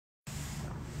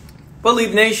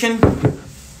Believe Nation,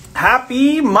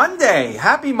 happy Monday.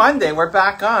 Happy Monday. We're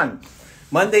back on.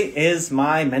 Monday is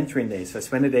my mentoring day. So I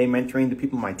spend a day mentoring the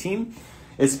people on my team.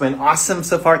 It's been awesome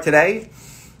so far today.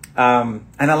 And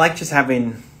I like just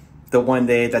having the one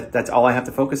day that's all I have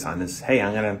to focus on is, hey,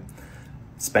 I'm going to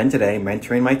spend today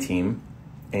mentoring my team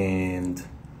and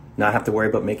not have to worry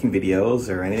about making videos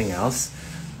or anything else.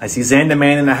 I see Zanda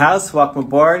Man in the house. Welcome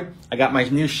aboard. I got my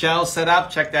new shell set up.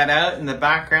 Check that out in the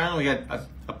background. We got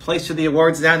a place for the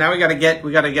awards now. Now we got to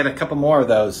get a couple more of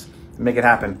those to make it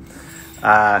happen.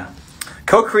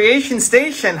 Co-creation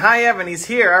station. Hi, Evan. He's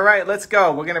here. All right, let's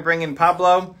go. We're going to bring in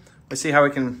Pablo. Let's see how we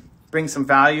can bring some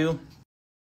value.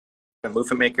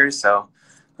 Movement makers. So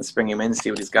let's bring him in and see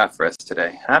what he's got for us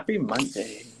today. Happy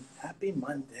Monday. Happy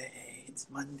Monday. It's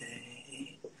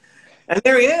Monday. And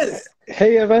there he is.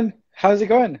 Hey, Evan. How's it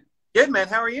going? Good, man.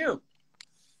 How are you?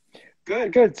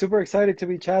 Good, good. Super excited to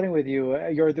be chatting with you.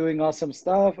 You're doing awesome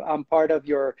stuff. I'm part of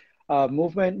your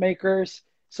movement makers.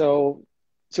 So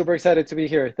super excited to be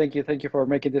here. Thank you. Thank you for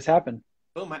making this happen.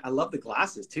 Oh, my, I love the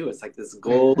glasses, too. It's like this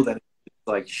gold and it's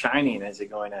like shining as you're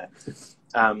going at.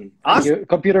 Awesome.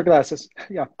 Computer glasses.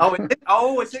 Yeah.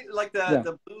 Is it like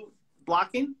the blue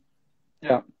blocking?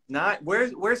 Yeah. Not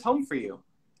where's home for you?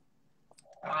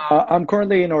 I'm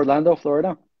currently in Orlando,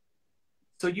 Florida.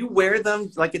 So you wear them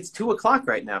like it's 2 o'clock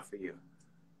right now for you.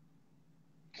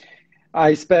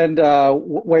 I spend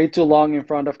way too long in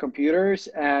front of computers,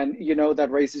 and that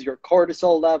raises your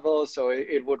cortisol level, so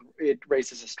it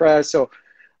raises the stress. So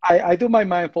I do my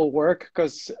mindful work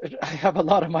because I have a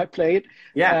lot on my plate.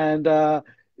 Yeah. And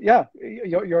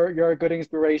you're a good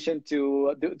inspiration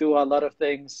to do a lot of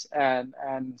things and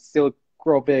still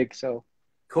grow big. So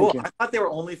cool. I thought they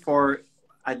were only for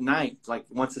at night, like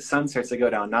once the sun starts to go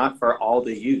down, not for all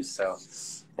the use. So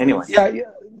anyway. Yeah,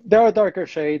 there are darker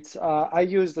shades. I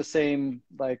use the same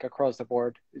like across the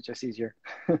board. It's just easier.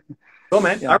 Cool,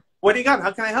 man. Yeah. What do you got?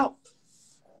 How can I help?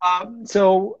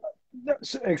 So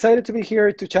excited to be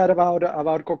here to chat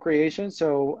about co-creation.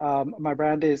 So my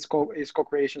brand is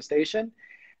Co-Creation Station,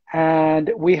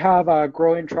 and we have a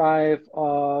growing tribe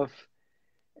of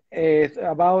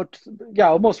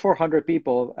almost 400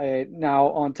 people now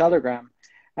on Telegram,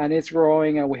 and it's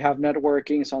growing. And we have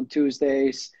networkings on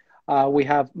Tuesdays. We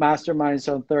have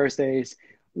masterminds on Thursdays.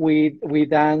 We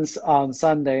dance on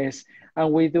Sundays,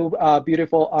 and we do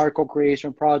beautiful art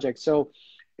co-creation projects. So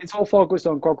it's all focused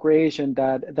on co-creation.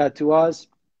 That to us,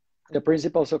 the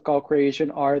principles of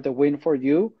co-creation are the win for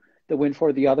you, the win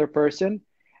for the other person,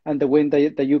 and the win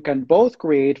that you can both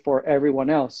create for everyone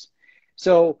else.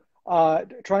 So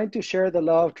trying to share the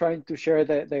love, trying to share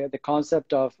the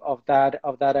concept of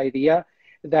that idea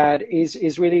that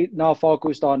is really now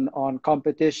focused on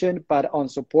competition, but on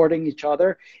supporting each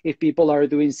other if people are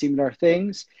doing similar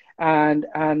things, and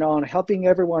on helping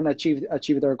everyone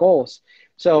achieve their goals.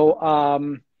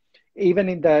 So even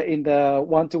in the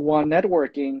one-to-one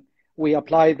networking, we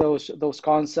apply those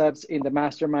concepts. In the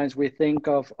masterminds, we think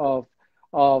of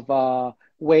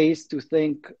ways to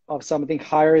think of something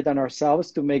higher than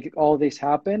ourselves to make all this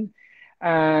happen.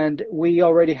 And we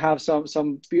already have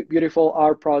some beautiful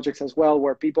art projects as well,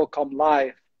 where people come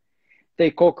live. They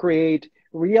co-create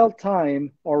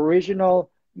real-time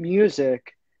original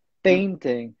music,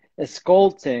 painting,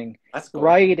 sculpting, cool.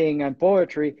 Writing, and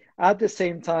poetry at the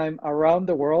same time around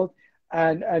the world.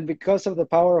 And because of the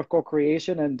power of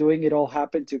co-creation and doing it all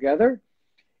happen together,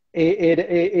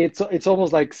 it's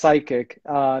almost like psychic.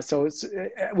 So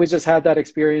we just had that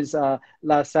experience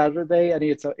last Saturday, and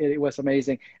it was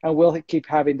amazing. And we'll keep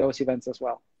having those events as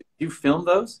well. You film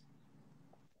those?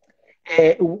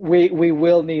 We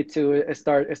will need to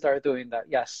start doing that.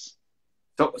 Yes.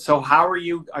 So how are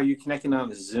you connecting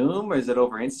on Zoom, or is it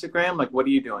over Instagram? Like, what are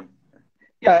you doing?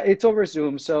 Yeah, it's over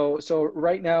Zoom. So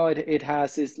right now it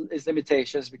has its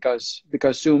limitations because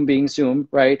Zoom being Zoom,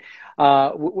 right?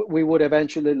 We would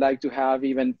eventually like to have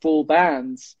even full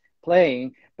bands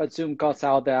playing, but Zoom cuts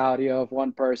out the audio of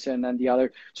one person and the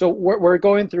other. So we're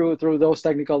going through those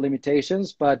technical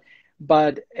limitations, but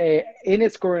in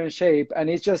its current shape, and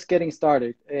it's just getting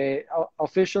started.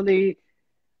 Officially,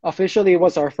 it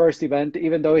was our first event,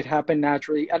 even though it happened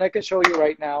naturally, and I can show you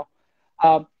right now.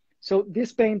 So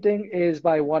this painting is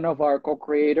by one of our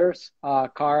co-creators,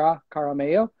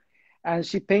 Carmichael, and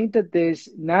she painted this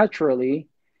naturally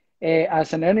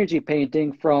as an energy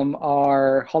painting from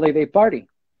our holiday party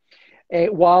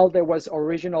while there was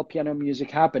original piano music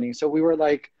happening. So we were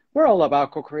like, we're all about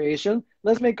co-creation.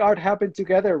 Let's make art happen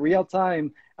together, real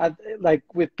time, like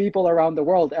with people around the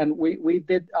world. And we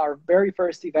did our very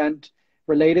first event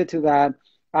related to that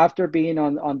after being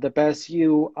on the Best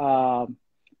You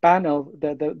panel.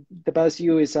 The Best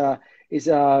You is is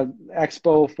a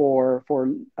expo for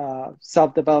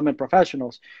self-development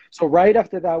professionals. So right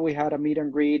after that, we had a meet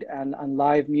and greet and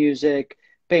live music,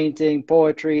 painting,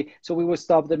 poetry. So we would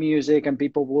stop the music and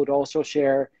people would also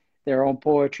share their own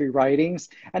poetry writings,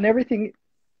 and everything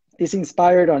is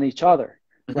inspired on each other,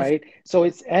 Mhm. right? So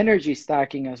it's energy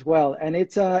stacking as well, and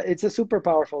it's a super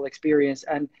powerful experience,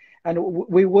 and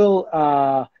we will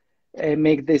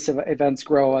make these events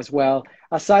grow as well.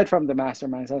 Aside from the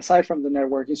masterminds, aside from the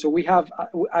networking, so we have,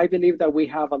 I believe that we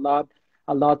have a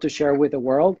lot to share with the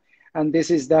world, and this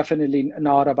is definitely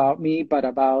not about me, but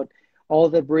about all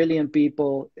the brilliant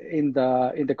people in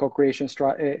the co-creation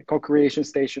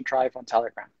station tribe on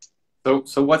Telegram.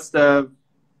 So what's the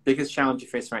biggest challenge you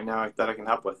face right now that I can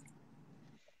help with?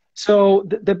 So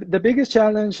the biggest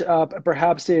challenge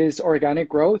perhaps is organic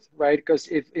growth, right? Because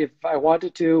if I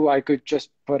wanted to, I could just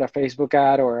put a Facebook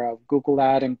ad or a Google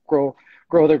ad and grow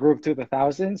the group to the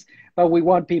thousands. But we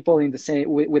want people in the same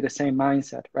with the same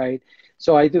mindset, right?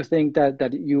 So I do think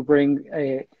that you bring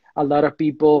a lot of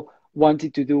people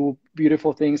wanting to do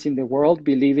beautiful things in the world,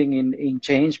 believing in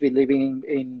change, believing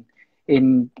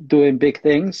in doing big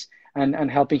things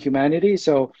and helping humanity.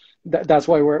 So that's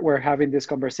why we're having this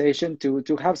conversation to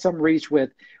have some reach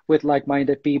with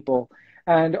like-minded people,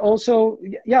 and also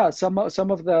yeah, some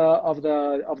of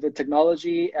the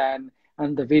technology and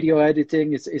the video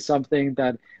editing is something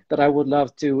that I would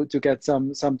love to get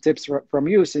some tips from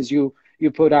you, since you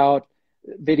put out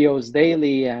videos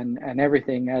daily and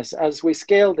everything. As we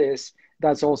scale this,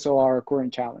 that's also our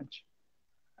current challenge.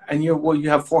 And you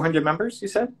have 400 members, you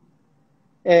said?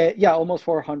 Yeah, almost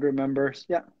 400 members.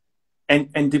 Yeah.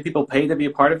 And do people pay to be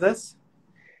a part of this?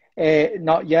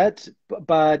 Not yet,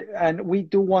 but and we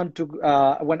do want to.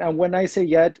 When I say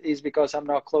yet is because I'm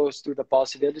not close to the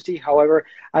possibility. However,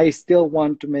 I still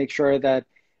want to make sure that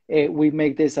we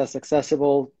make this as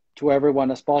accessible to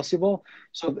everyone as possible.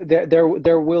 So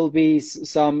there will be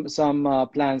some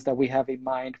plans that we have in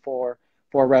mind for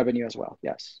revenue as well.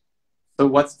 Yes. So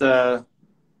what's the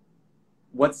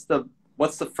what's the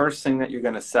first thing that you're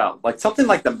going to sell? Like something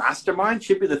like the mastermind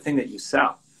should be the thing that you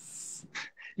sell.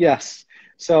 Yes.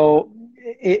 So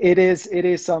it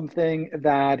is something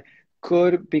that it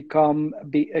could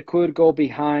go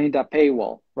behind a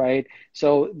paywall, right?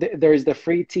 So there is the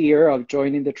free tier of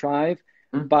joining the tribe,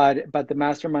 Mm. but the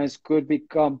masterminds could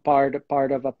become part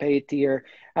of a paid tier.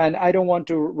 And I don't want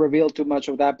to reveal too much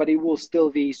of that, but it will still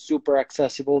be super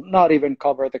accessible, not even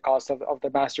cover the cost of the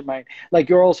mastermind. Like,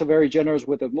 you're also very generous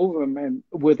with the movement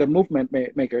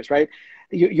makers, right?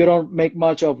 You don't make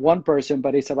much of one person,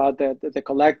 but it's about the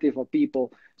collective of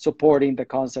people supporting the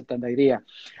concept and the idea.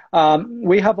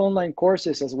 We have online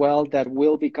courses as well that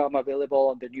will become available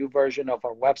on the new version of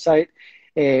our website.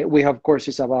 We have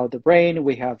courses about the brain.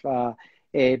 We have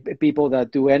people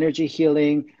that do energy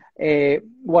healing.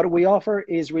 What we offer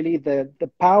is really the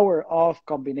power of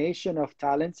combination of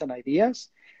talents and ideas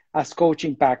as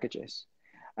coaching packages.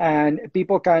 And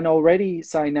people can already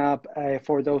sign up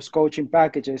for those coaching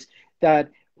packages that,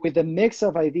 with a mix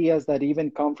of ideas that even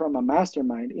come from a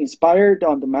mastermind, inspired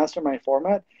on the mastermind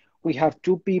format, we have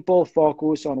two people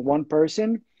focus on one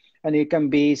person, and it can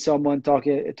be someone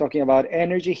talking about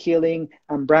energy healing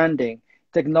and branding,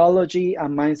 technology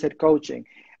and mindset coaching.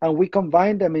 And we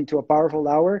combine them into a powerful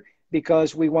hour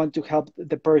because we want to help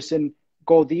the person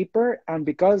go deeper. And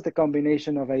because the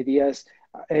combination of ideas,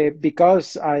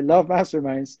 because I love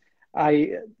masterminds,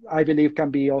 I believe can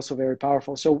be also very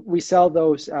powerful. So we sell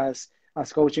those as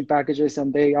coaching packages,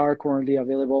 and they are currently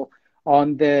available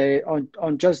on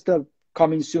just the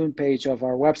coming soon page of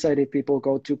our website if people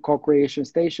go to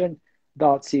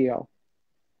co-creationstation.co.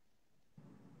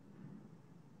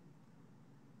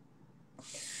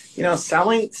 You know,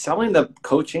 selling the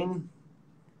coaching,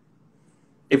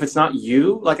 if it's not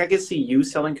you, like I could see you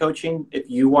selling coaching if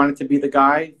you wanted to be the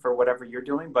guy for whatever you're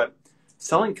doing, but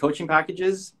selling coaching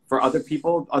packages for other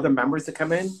people, other members to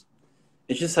come in,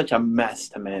 it's just such a mess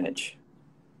to manage.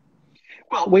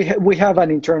 Well, we have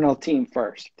an internal team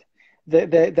first.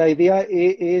 The idea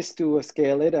is to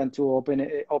scale it and to open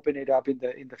it up in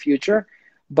the future,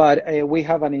 but we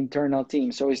have an internal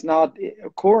team, so it's not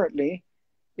currently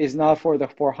is not for the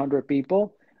 400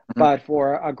 people, Mhm. but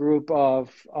for a group of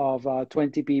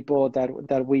 20 people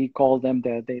that we call them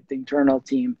the internal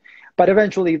team. But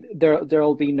eventually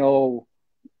there'll be no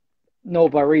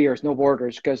barriers, no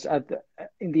borders, because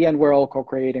in the end we're all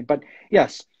co-creating. But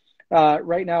yes,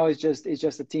 right now it's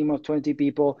just a team of 20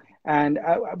 people, and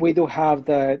we do have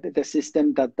the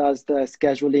system that does the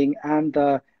scheduling and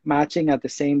the matching at the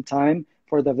same time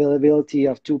for the availability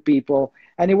of two people,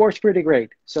 and it works pretty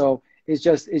great. So it's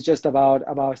just about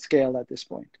scale at this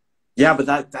point. Yeah,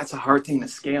 but that's a hard thing to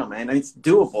scale, man. It's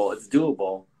doable. It's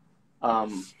doable.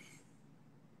 Um,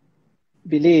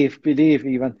 Believe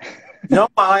even. no,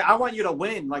 I want you to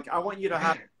win. Like, I want you to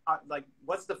have, like,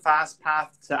 what's the fast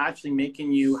path to actually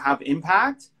making you have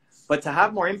impact? But to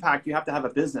have more impact, you have to have a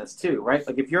business too, right?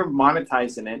 Like, if you're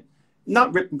monetizing it,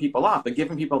 not ripping people off, but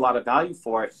giving people a lot of value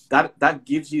for it, that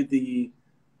gives you the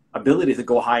ability to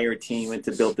go hire a team and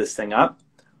to build this thing up.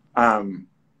 Um,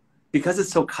 because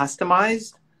it's so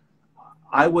customized,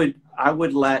 I would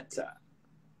let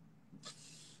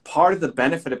part of the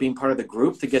benefit of being part of the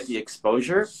group to get the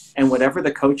exposure, and whatever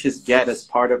the coaches get as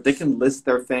part of, they can list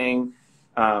their thing,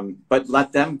 but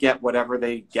let them get whatever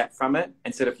they get from it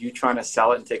instead of you trying to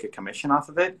sell it and take a commission off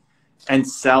of it, and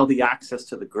sell the access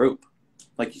to the group.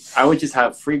 Like, I would just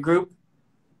have free group,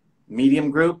 medium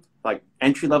group, like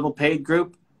entry level paid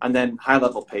group, and then high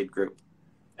level paid group.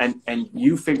 And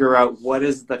you figure out what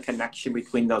is the connection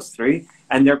between those three,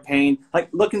 and they're paying. Like,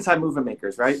 look inside Movement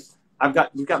Makers, right?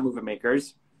 We've got Movement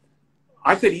Makers.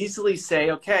 I could easily say,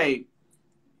 okay,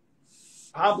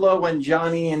 Pablo and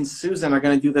Johnny and Susan are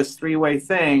going to do this three-way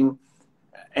thing,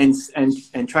 and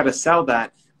try to sell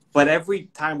that. But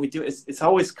every time we do it, it's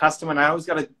always custom, and I always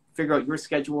got to figure out your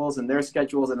schedules and their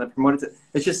schedules, and then promote it.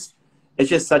 It's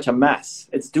just such a mess.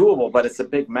 It's doable, but it's a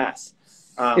big mess.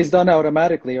 It's done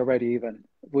automatically already. Even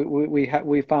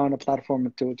we found a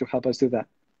platform to help us do that.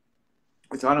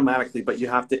 It's automatically, but you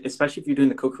have to, especially if you're doing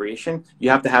the co-creation, you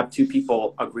have to have two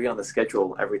people agree on the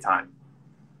schedule every time.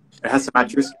 It has to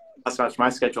match your schedule, it has to match my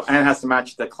schedule, and it has to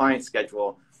match the client's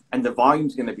schedule, and the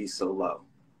volume's going to be so low.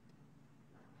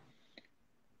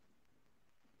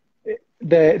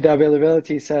 The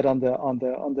availability set on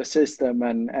the system,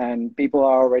 and people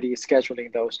are already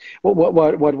scheduling those.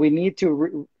 What we need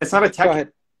to it's not a go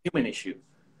ahead. human issue.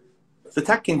 The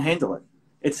tech can handle it.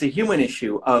 It's a human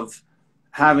issue of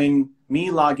having me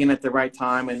log in at the right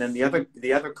time, and then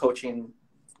the other coaching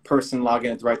person log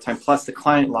in at the right time, plus the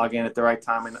client log in at the right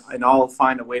time, and all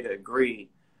find a way to agree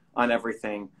on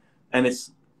everything. And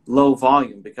it's low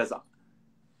volume, because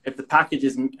if the package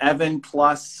is Evan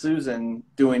plus Susan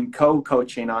doing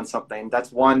co-coaching on something,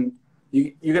 that's one,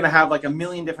 you're going to have like a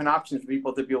million different options for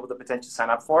people to be able to potentially sign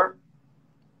up for.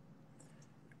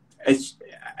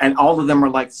 And all of them are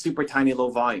like super tiny, low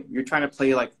volume. You're trying to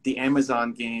play like the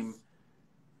Amazon game,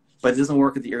 but it doesn't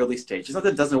work at the early stage. It's not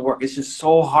that it doesn't work. It's just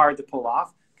so hard to pull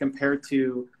off compared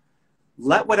to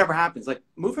let whatever happens. Like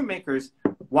Movement Makers,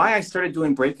 why I started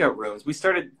doing breakout rooms. We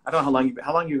started, I don't know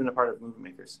how long you've been a part of Movement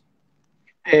Makers?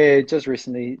 Just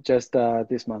recently, just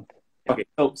this month. Yeah. Okay,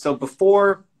 so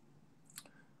before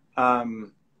the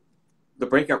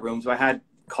breakout rooms, I had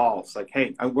calls like,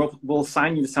 hey, we'll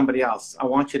assign you to somebody else. I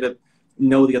want you to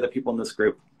know the other people in this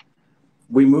group.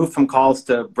 We moved from calls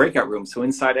to breakout rooms. So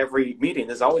inside every meeting,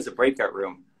 there's always a breakout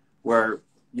room where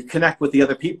you connect with the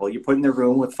other people. You put in the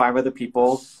room with 5 other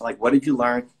people. Like, what did you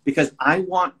learn? Because I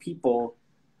want people,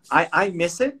 I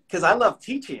miss it because I love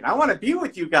teaching. I want to be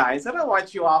with you guys. I don't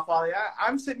want you off all the,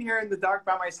 I'm sitting here in the dark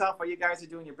by myself while you guys are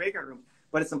doing your breakout room.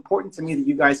 But it's important to me that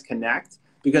you guys connect,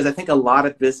 because I think a lot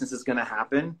of business is going to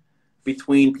happen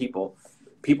between people.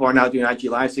 People are now doing IG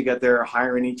Lives together,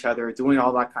 hiring each other, doing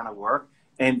all that kind of work.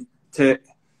 And to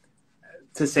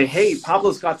say, hey,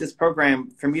 Pablo's got this program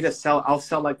for me to sell, I'll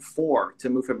sell like 4 to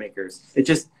Movement Makers. It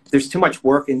just, there's too much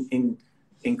work in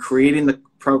creating the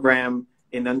program,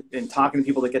 in talking to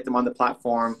people to get them on the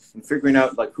platform, and figuring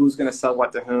out like who's going to sell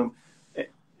what to whom.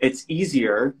 It's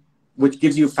easier, which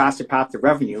gives you a faster path to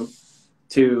revenue,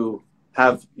 to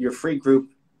have your free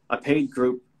group, a paid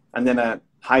group, and then a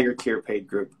higher tier paid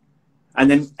group. And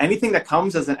then anything that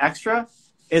comes as an extra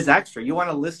is extra. You want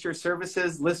to list your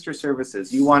services, list your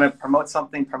services. You want to promote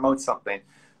something, promote something.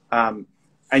 And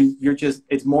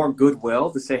it's more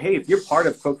goodwill to say, hey, if you're part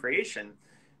of co-creation,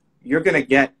 you're going to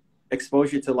get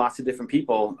exposure to lots of different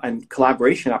people and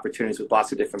collaboration opportunities with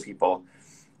lots of different people.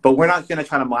 But we're not going to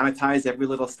try to monetize every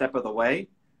little step of the way.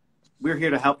 We're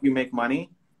here to help you make money.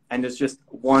 And there's just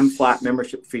one flat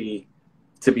membership fee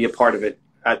to be a part of it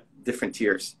at different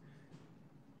tiers.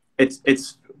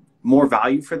 It's more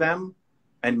value for them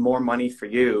and more money for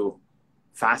you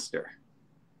faster.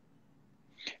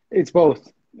 It's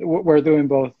both. We're doing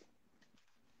both.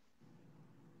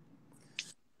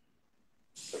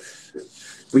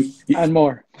 And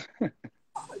more.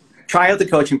 Try out the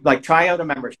coaching, like try out a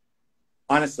membership.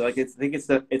 Honestly, like I think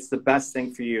it's the best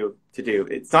thing for you to do.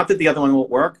 It's not that the other one won't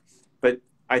work, but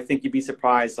I think you'd be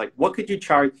surprised. Like, what could you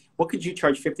charge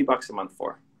 $50 a month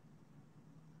for?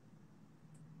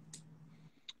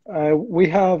 We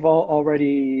have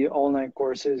already online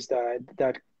courses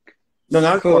that No,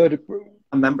 not could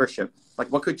a membership.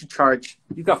 Like, what could you charge?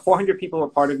 You've got 400 people who are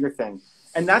part of your thing,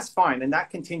 and that's fine, and that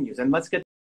continues. And let's get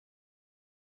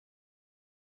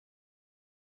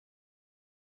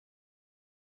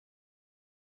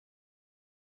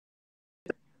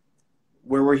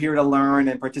where we're here to learn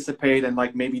and participate, and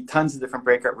like maybe tons of different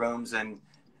breakout rooms, and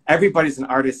everybody's an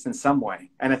artist in some way.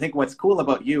 And I think what's cool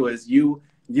about you is you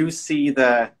see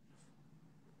the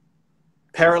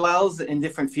parallels in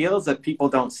different fields that people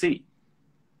don't see.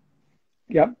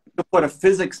 Yep. To put a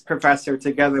physics professor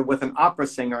together with an opera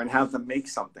singer and have them make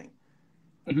something.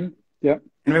 Mm-hmm. Yep.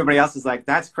 And everybody else is like,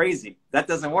 that's crazy. That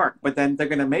doesn't work. But then they're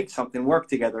going to make something work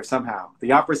together somehow.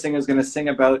 The opera singer is going to sing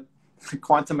about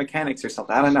quantum mechanics or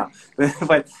something. I don't know.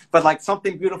 but like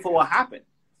something beautiful will happen.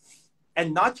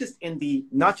 And not just in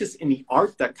the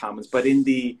art that comes, but in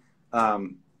the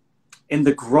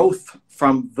growth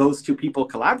from those two people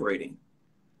collaborating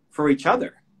for each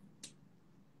other.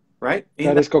 Right?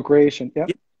 That is co-creation. Yeah.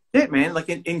 It, man. Like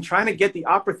in trying to get the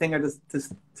opera singer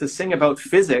to sing about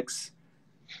physics,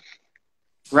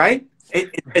 right?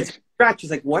 It's a stretch.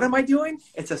 It's like, what am I doing?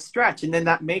 It's a stretch. And then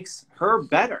that makes her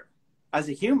better as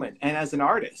a human and as an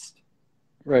artist.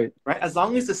 Right. Right. As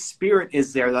long as the spirit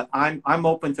is there, that I'm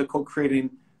open to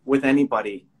co-creating with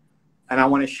anybody, and I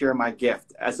want to share my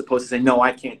gift, as opposed to saying, no,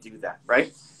 I can't do that.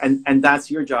 Right. And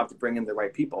that's your job to bring in the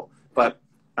right people. But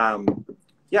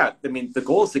yeah, I mean, the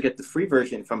goal is to get the free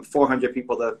version from 400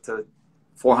 people to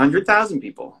 400,000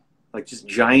 people, like just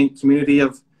giant community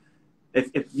of,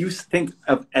 if you think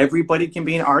of everybody can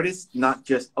be an artist, not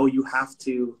just, oh, you have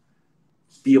to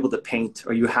be able to paint,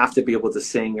 or you have to be able to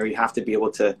sing, or you have to be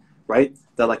able to, right?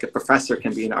 That like a professor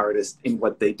can be an artist in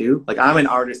what they do. Like I'm an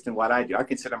artist in what I do. I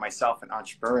consider myself an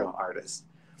entrepreneurial artist.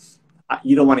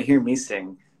 You don't want to hear me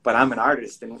sing, but I'm an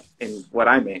artist in what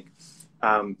I make.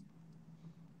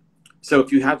 So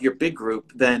if you have your big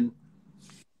group, then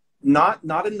not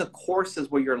in the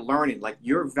courses where you're learning, like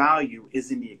your value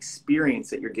is in the experience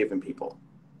that you're giving people,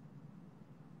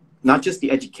 not just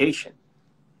the education.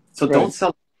 So right. Don't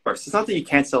sell a course. It's not that you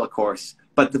can't sell a course,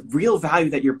 but the real value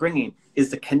that you're bringing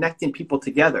is the connecting people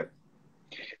together.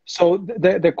 So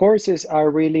the courses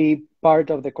are really part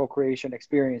of the co-creation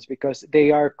experience, because they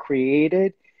are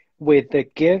created with the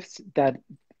gifts that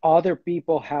other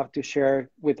people have to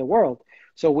share with the world.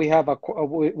 So we have a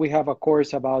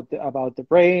course about the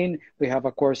brain. We have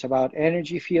a course about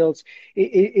energy fields.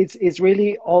 It's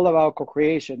really all about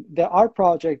co-creation. The art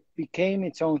project became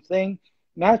its own thing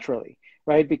naturally,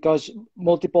 right? Because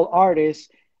multiple artists,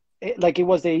 it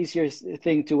was the easiest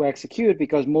thing to execute,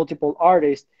 because multiple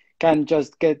artists can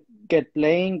just get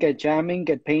playing, get jamming,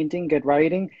 get painting, get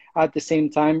writing at the same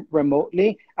time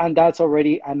remotely, and that's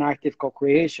already an active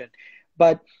co-creation.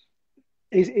 But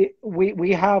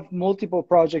we have multiple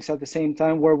projects at the same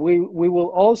time where we will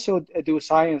also do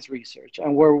science research,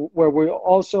 and where we'll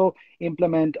also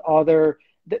implement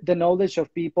the knowledge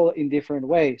of people in different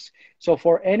ways. So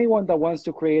for anyone that wants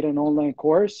to create an online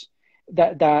course,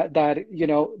 that you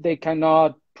know, they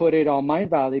cannot put it on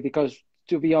Mindvalley, because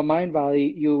to be on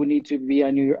Mindvalley you need to be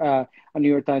a New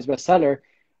York Times bestseller.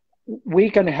 We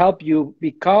can help you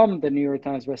become the New York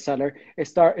Times bestseller,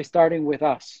 starting with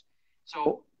us.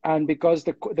 So, and because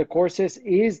the courses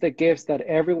is the gifts that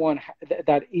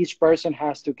that each person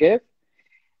has to give,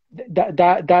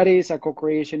 that is a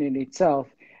co-creation in itself.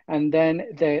 And then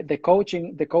the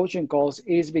coaching calls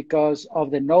is because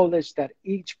of the knowledge that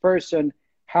each person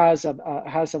has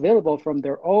available from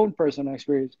their own personal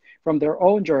experience, from their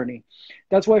own journey.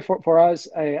 That's why for us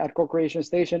at Co-Creation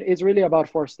Station, it's really about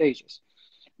 4 stages.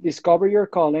 Discover your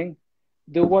calling,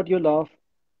 do what you love,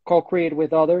 co-create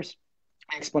with others,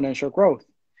 exponential growth,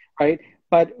 right?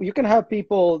 But you can have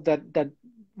people that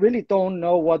really don't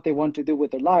know what they want to do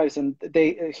with their lives, and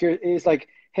it's like,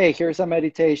 hey, here's a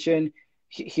meditation,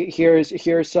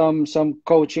 here's some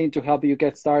coaching to help you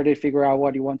get started, figure out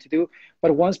what you want to do.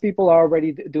 But once people are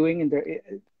already doing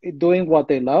what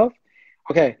they love,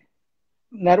 okay,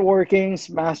 networkings,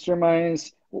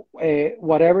 masterminds,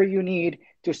 whatever you need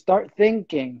to start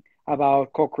thinking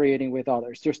about co-creating with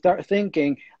others, to start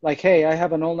thinking like, hey, I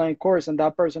have an online course and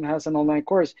that person has an online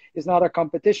course. It's not a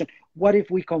competition. What if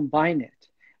we combine it?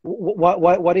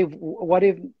 What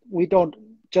if we don't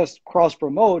just cross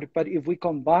promote, but if we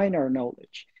combine our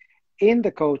knowledge in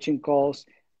the coaching calls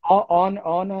on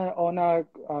a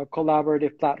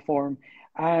collaborative platform,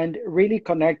 and really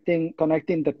connecting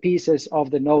the pieces of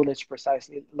the knowledge,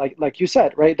 precisely like you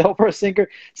said, right? The opera singer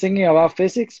singing about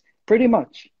physics, pretty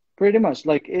much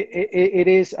like it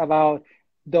is about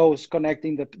those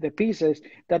connecting the pieces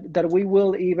that we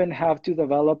will even have to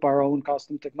develop our own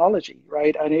custom technology,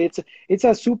 right? And it's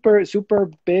a super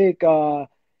big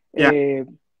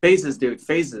Phases, dude.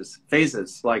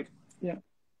 Phases. Like Yeah.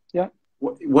 Yeah.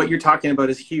 what you're talking about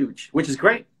is huge, which is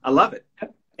great. I love it.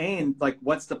 And like,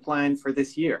 what's the plan for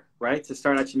this year, right? To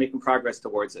start actually making progress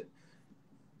towards it.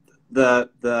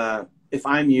 If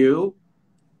I'm you,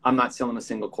 I'm not selling a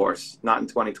single course, not in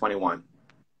 2021.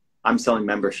 I'm selling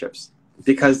memberships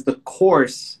because the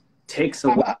course takes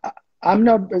away. I'm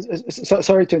not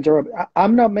sorry to interrupt.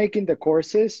 I'm not making the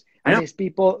courses, I and know. it's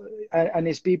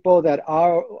people that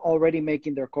are already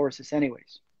making their courses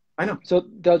anyways. I know. So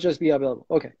they'll just be available.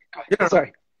 Okay, go ahead. You know,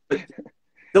 Sorry. but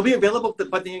they'll be available,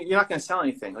 but you're not going to sell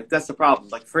anything. Like that's the problem.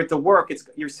 Like for it to work,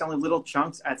 you're selling little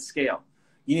chunks at scale.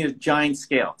 You need a giant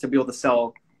scale to be able to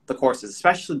sell the courses,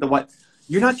 especially the what.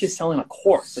 You're not just selling a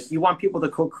course. Like you want people to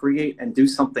co-create and do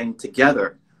something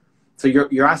together. So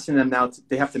you're asking them now,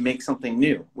 they have to make something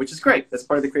new, which is great. That's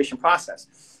part of the creation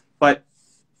process. But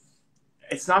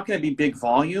it's not going to be big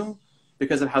volume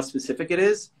because of how specific it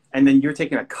is. And then you're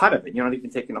taking a cut of it. You're not even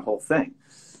taking the whole thing.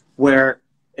 Where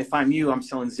if I'm you, I'm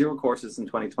selling 0 courses in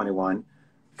 2021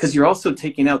 because you're also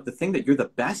taking out the thing that you're the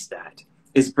best at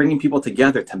is bringing people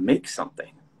together to make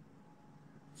something.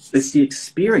 It's the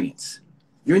experience.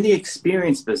 You're in the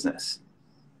experience business.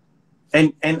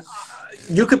 And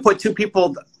you could put 2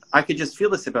 people, I could just feel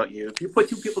this about you. If you put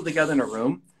 2 people together in a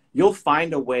room, you'll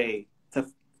find a way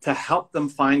to help them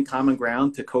find common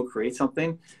ground to co-create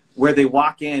something where they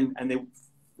walk in and they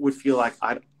would feel like,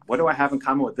 what do I have in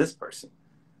common with this person?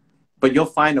 But you'll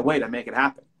find a way to make it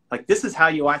happen. Like this is how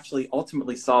you actually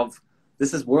ultimately solve,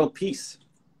 this is world peace.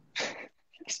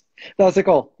 That's the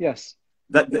goal, yes.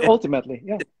 Ultimately,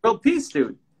 yeah. World peace,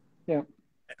 dude. Yeah.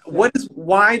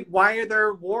 Why are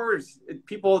there wars?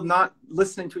 People not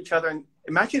listening to each other. And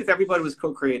imagine if everybody was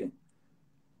co-creating.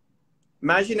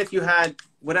 Imagine if you had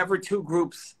whatever 2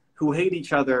 groups who hate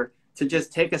each other to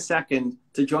just take a second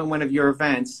to join one of your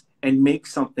events and make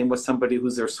something with somebody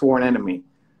who's their sworn enemy.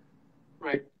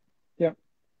 Right. Yeah.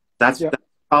 That's the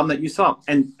problem that you solve.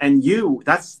 And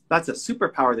that's a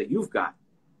superpower that you've got.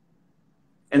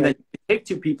 And then you take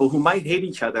 2 people who might hate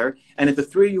each other, and if the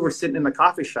 3 of you were sitting in the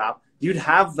coffee shop, you'd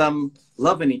have them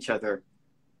loving each other,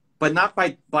 but not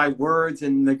by words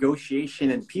and negotiation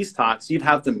and peace talks. You'd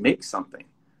have them make something.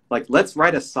 Like, let's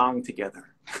write a song together.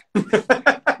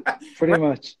 Pretty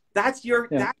much. That's your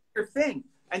thing.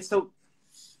 And so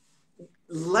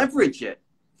leverage it.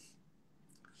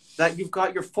 That you've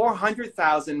got your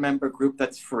 400,000 member group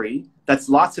that's free, that's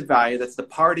lots of value, that's the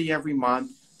party every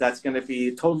month, that's going to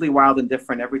be totally wild and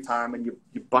different every time, and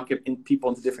you bucket in people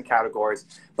into different categories.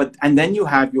 And then you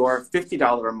have your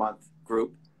 $50 a month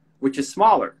group, which is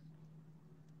smaller,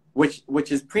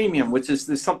 which is premium,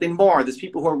 there's something more. There's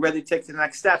people who are ready to take the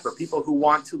next step, or people who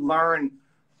want to learn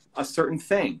a certain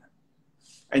thing,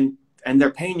 and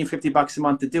they're paying you $50 a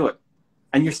month to do it.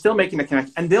 And you're still making a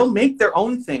connection, and they'll make their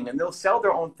own thing and they'll sell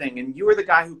their own thing. And you are the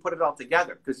guy who put it all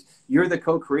together because you're the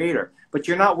co-creator, but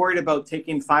you're not worried about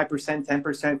taking 5%,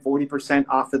 10%, 40%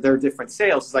 off of their different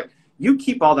sales. It's like, you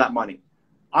keep all that money.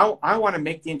 I want to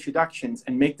make the introductions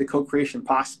and make the co-creation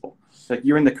possible. Like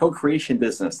you're in the co-creation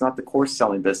business, not the course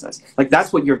selling business. Like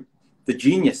that's what you're the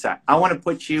genius at. I want to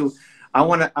put you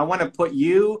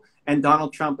you and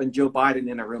Donald Trump and Joe Biden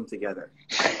in a room together.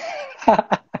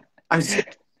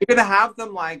 You're going to have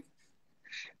them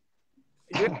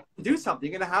you're going to do something.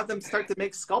 You're going to have them start to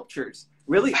make sculptures.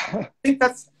 Really, I think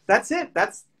that's it.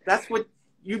 That's what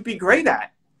you'd be great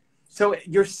at. So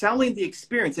you're selling the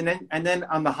experience, and then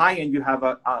on the high end, you have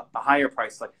a higher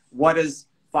price. Like, what does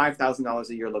 $5,000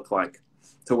 a year look like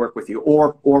to work with you,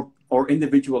 or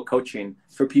individual coaching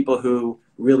for people who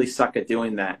really suck at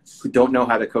doing that, who don't know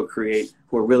how to co-create,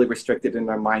 who are really restricted in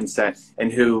their mindset,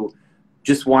 and who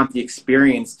just want the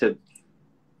experience to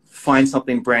find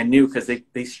something brand new because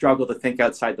they struggle to think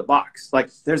outside the box. Like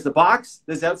there's the box,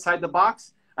 there's outside the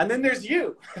box, and then there's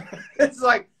you. It's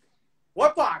like,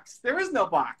 what box? There is no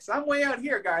box. I'm way out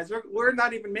here, guys. We're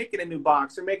not even making a new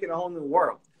box. We're making a whole new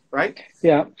world, right?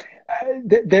 Yeah.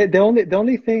 The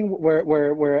only thing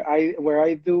where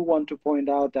I do want to point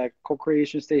out that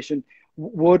co-creation station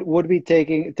would be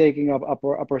taking up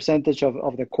a percentage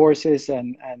of the courses,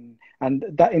 and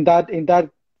that in that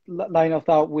line of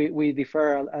thought we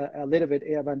differ a little bit,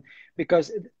 Evan,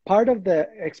 because part of the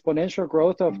exponential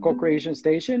growth of co-creation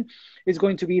station is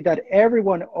going to be that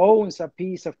everyone owns a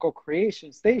piece of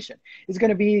co-creation station. It's going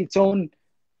to be its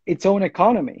own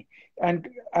economy and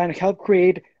help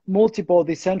create multiple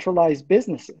decentralized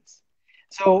businesses.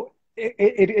 So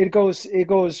it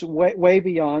goes way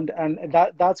beyond, and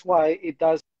that's why it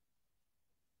does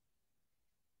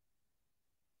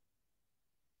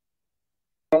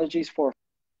technologies for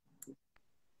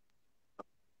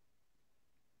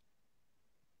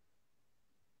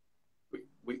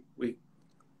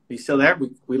you still there?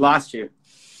 We lost you.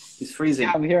 He's freezing.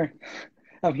 Yeah, I'm here.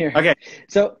 I'm here. Okay.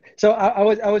 So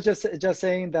I was just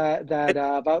saying that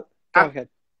about. Go ahead.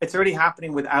 It's already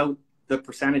happening without the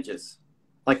percentages.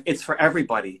 Like, it's for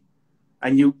everybody,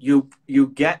 and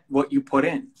you get what you put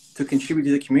in to contribute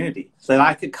to the community. So that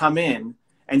I could come in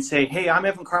and say, hey, I'm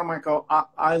Evan Carmichael.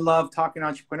 I love talking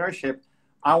entrepreneurship.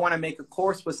 I want to make a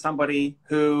course with somebody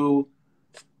who,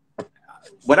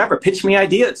 whatever, pitch me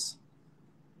ideas.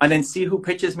 And then see who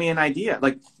pitches me an idea.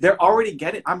 Like, I'm already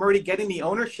getting the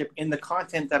ownership in the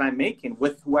content that I'm making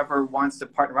with whoever wants to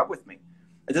partner up with me.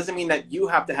 It doesn't mean that you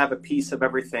have to have a piece of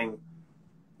everything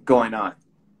going on.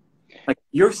 Like,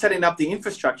 you're setting up the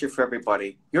infrastructure for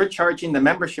everybody. You're charging the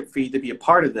membership fee to be a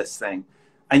part of this thing.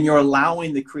 And you're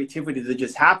allowing the creativity to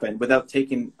just happen without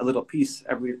taking a little piece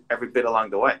every bit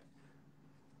along the way.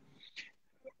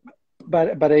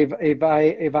 But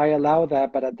if I allow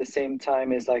that, but at the same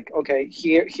time is like, okay,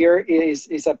 here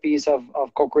is a piece of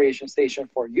co-creation station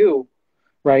for you,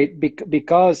 right?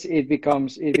 Because it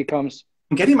becomes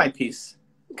I'm getting my piece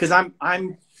because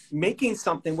I'm making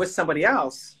something with somebody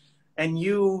else, and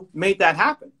you made that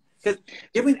happen. Because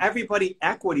giving everybody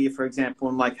equity, for example,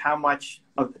 and like how much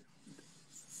of,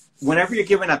 whenever you're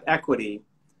giving up equity,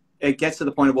 it gets to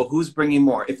the point of, well, who's bringing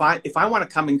more? If I want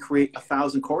to come and create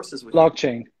 1,000 courses with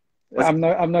blockchain.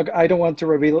 I don't want to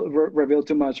reveal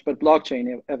too much, but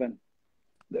blockchain, Evan,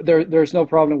 there's no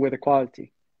problem with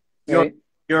equality. Right?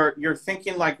 You're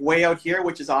thinking like way out here,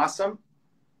 which is awesome.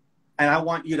 And I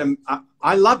want you to,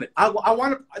 I love it. I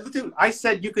want to, dude, I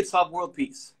said you could solve world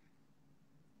peace.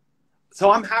 So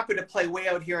I'm happy to play way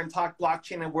out here and talk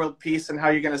blockchain and world peace and how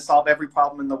you're going to solve every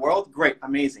problem in the world. Great.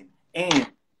 Amazing. And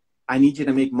I need you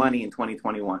to make money in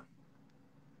 2021.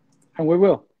 And we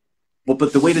will. Well,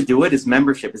 but the way to do it is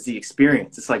membership, is the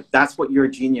experience. It's like, that's what you're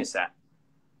a genius at.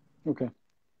 Okay.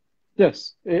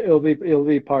 Yes, it'll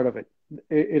be part of it.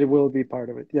 It will be part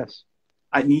of it. Yes.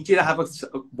 I need you to have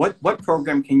what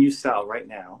program can you sell right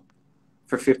now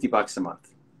for $50 a month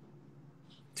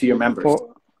to your members?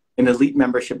 An elite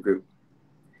membership group.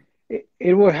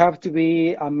 It will have to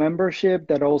be a membership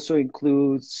that also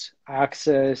includes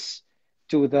access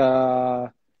to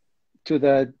the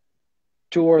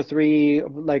 2 or 3,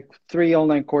 like 3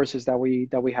 online courses that we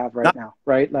have right now,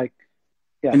 right? Like,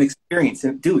 yeah. An experience.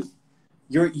 And dude,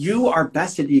 you are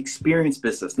best at the experience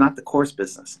business, not the course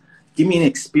business. Give me an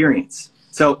experience.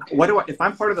 So if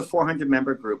I'm part of the 400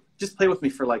 member group, just play with me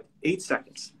for like 8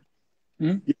 seconds.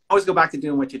 Mm-hmm. You always go back to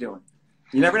doing what you're doing.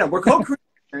 You never know. We're co-creators.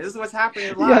 This is what's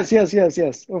happening live.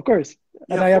 Yes. Of course.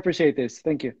 And I appreciate this.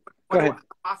 Thank you. Go ahead.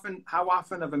 How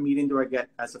often of a meeting do I get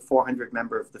as a 400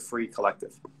 member of the free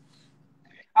collective?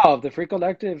 Oh, the free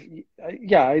collective.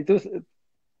 Yeah, I do.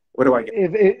 What do I get?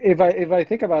 If I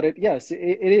think about it, yes, it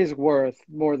is worth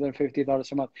more than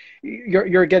 $50 a month.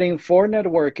 You're getting 4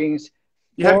 networkings,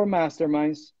 4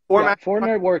 masterminds, 4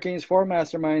 networkings, 4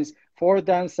 masterminds, 4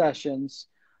 dance sessions,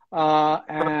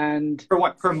 and for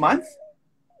what, per month?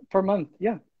 Per month,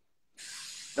 yeah.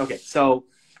 Okay, so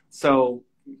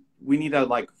we need a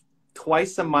like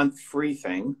twice a month free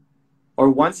thing, or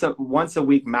once a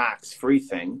week max free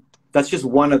thing. That's just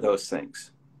one of those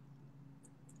things.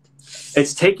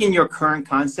 It's taking your current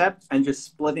concept and just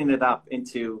splitting it up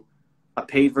into a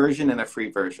paid version and a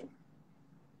free version.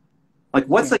 Like,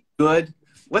 what's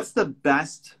the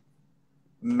best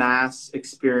mass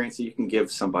experience that you can give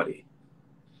somebody?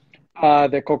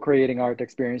 The co-creating art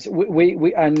experience.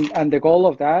 And the goal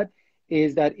of that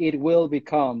is that it will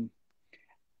become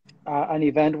an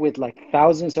event with like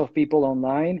thousands of people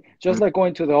online, just like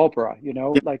going to the opera,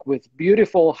 like with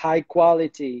beautiful, high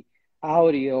quality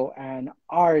audio and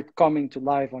art coming to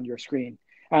life on your screen,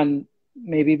 and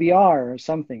maybe VR or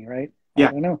something, right? Yeah.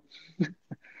 I don't know.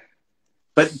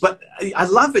 But I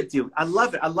love it, dude. I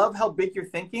love it. I love how big you're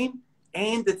thinking,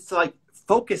 and it's like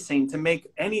focusing to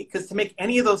make any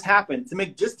of those happen, to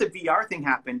make just the VR thing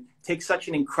happen, takes such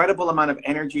an incredible amount of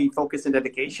energy, focus, and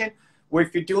dedication. Where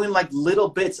if you're doing like little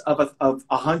bits of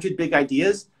 100 big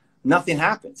ideas, nothing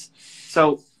happens.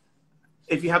 So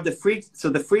if you have the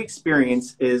free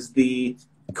experience is the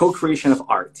co-creation of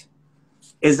art.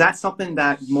 Is that something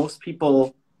that most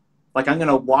people, like, I'm going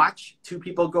to watch 2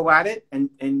 people go at it and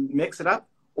mix it up?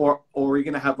 Or are you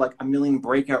going to have like a million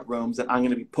breakout rooms that I'm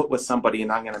going to be put with somebody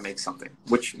and I'm going to make something?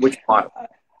 Which model?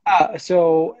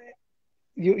 So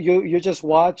you just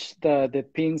watch the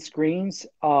pin screens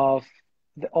of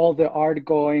all the art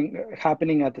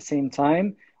happening at the same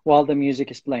time while the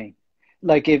music is playing.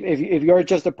 Like if you're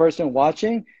just a person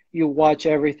watching, you watch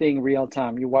everything real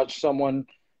time. You watch someone,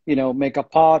 make a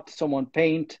pot, someone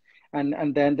paint,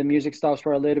 and then the music stops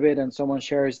for a little bit and someone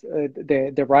shares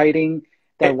the writing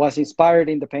that was inspired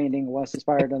in the painting, was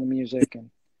inspired on the music. And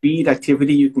speed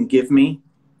activity you can give me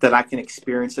that I can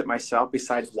experience it myself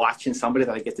besides watching somebody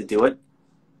that I get to do it?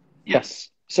 yes.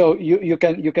 So you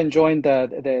can join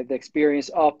the experience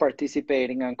of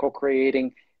participating and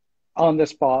co-creating on the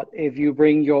spot. If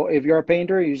you're a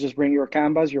painter, you just bring your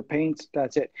canvas, your paints,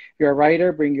 that's it. If you're a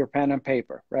writer, bring your pen and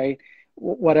paper, right?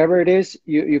 Whatever it is,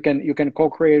 you can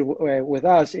co-create with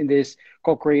us in this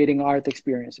co-creating art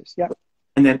experiences. Yeah.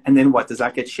 And then what? Does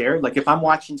that get shared? Like if I'm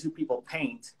watching two people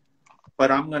paint,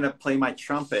 but I'm going to play my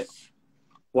trumpet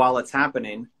while it's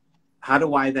happening, how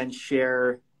do I then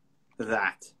share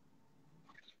that?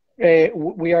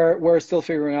 We're still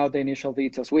figuring out the initial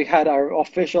details. We had our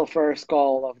official first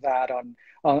call of that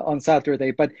on Saturday,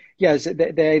 but yes,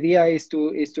 the idea is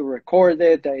to record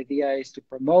it. The idea is to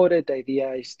promote it. The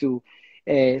idea is to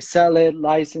sell it,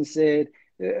 license it,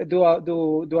 do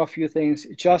a few things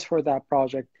just for that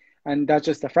project, and that's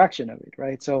just a fraction of it,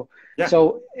 right? So Yeah.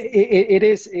 so it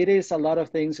is a lot of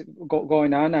things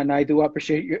going on, and I do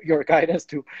appreciate your guidance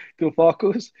to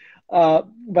focus.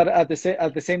 But at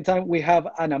the same time, we have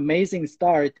an amazing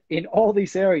start in all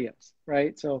these areas,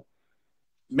 right? So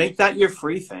Make that your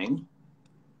free thing.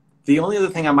 The only other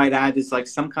thing I might add is like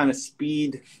some kind of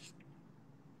speed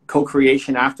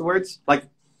co-creation afterwards. Like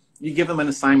you give them an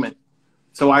assignment.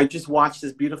 So I just watched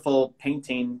this beautiful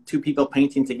painting, two people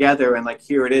painting together, and like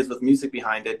here it is with music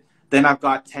behind it. Then I've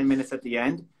got 10 minutes at the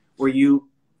end where you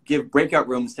give breakout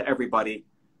rooms to everybody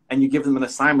and you give them an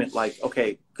assignment like,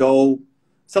 okay, go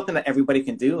something that everybody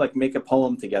can do, like make a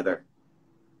poem together.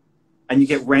 And you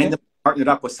get randomly partnered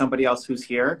up with somebody else who's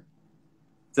here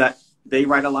that they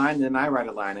write a line and then I write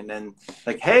a line. And then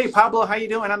like, hey, Pablo, how you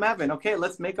doing? I'm Evan. Okay,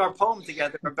 let's make our poem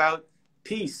together about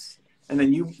peace. And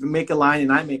then you make a line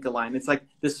and I make a line. It's like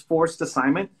this forced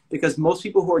assignment because most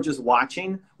people who are just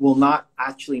watching will not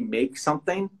actually make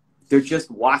something. They're just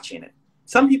watching it.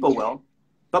 Some people will,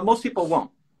 but most people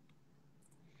won't.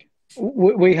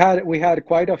 we had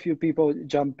quite a few people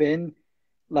jump in,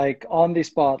 like on the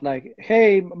spot, like,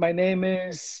 hey, my name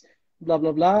is blah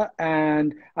blah blah,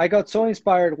 and I got so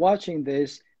inspired watching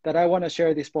this that I want to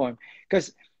share this poem,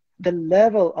 because the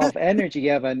level of energy,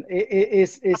 Evan,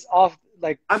 is off,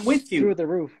 like I'm with you. Through the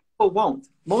roof. People won't.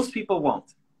 Most people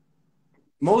won't.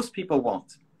 Most people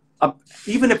won't.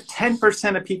 Even if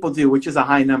 10% of people do, which is a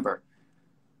high number,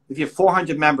 if you have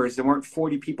 400 members, there weren't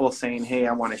 40 people saying, hey,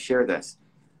 I want to share this.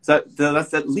 So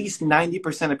that's at least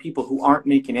 90% of people who aren't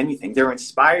making anything. They're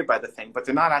inspired by the thing, but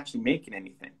they're not actually making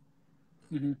anything.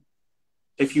 Mm-hmm.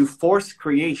 If you force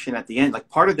creation at the end, like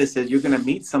part of this is you're going to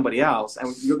meet somebody else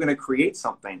and you're going to create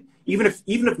something. Even if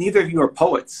neither of you are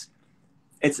poets,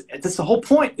 that's the whole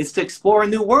point, is to explore a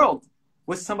new world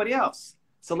with somebody else.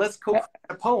 So let's co-create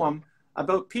a poem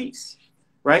about peace,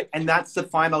 right? And that's the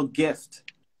final gift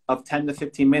of 10 to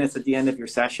 15 minutes at the end of your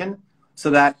session,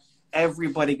 so that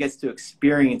everybody gets to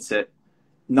experience it,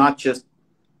 not just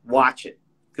watch it.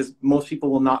 Because most people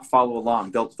will not follow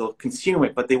along. They'll consume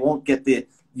it, but they won't get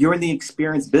you're in the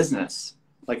experience business.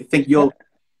 Like I think you'll,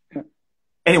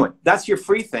 anyway, that's your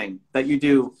free thing that you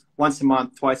do once a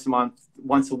month, twice a month,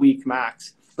 once a week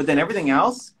max. But then everything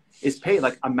else is paid.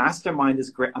 Like a mastermind is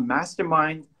great. A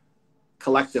mastermind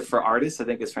collective for artists, I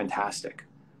think, is fantastic.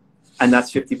 And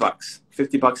that's $50.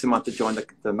 $50 a month to join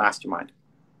the mastermind.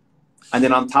 And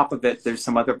then on top of it, there's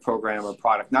some other program or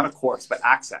product, not a course, but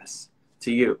access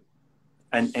to you.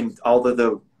 And all of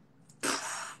the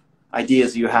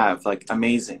ideas you have, like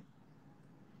amazing,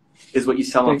 is what you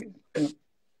sell on.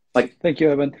 Like, thank you,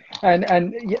 Evan.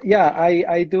 And yeah,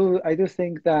 I do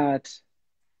think that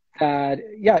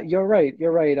yeah, you're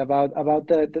right about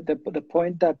the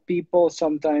point that people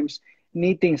sometimes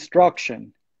need the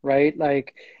instruction, right?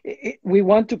 Like we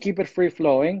want to keep it free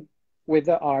flowing with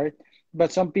the art,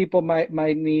 but some people might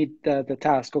need the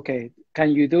task. Okay,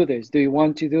 can you do this? Do you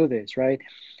want to do this, right?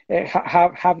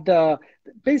 Have the,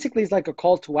 basically it's like a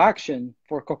call to action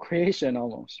for co-creation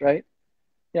almost, right?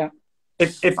 Yeah.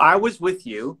 If I was with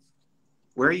you,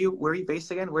 where are you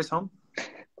based again? Where's home?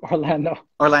 Orlando.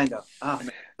 Oh man,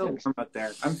 it's so warm out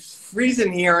there. I'm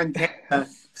freezing here in Canada,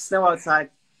 snow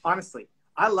outside. Honestly,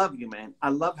 I love you, man. I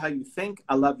love how you think.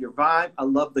 I love your vibe. I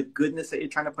love the goodness that you're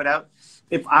trying to put out.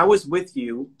 If I was with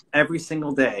you every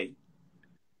single day,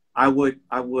 I would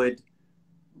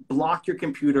block your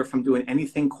computer from doing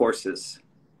anything courses.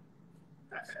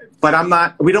 But I'm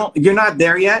not, you're not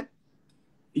there yet.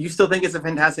 You still think it's a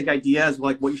fantastic idea as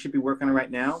like what you should be working on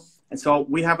right now. And so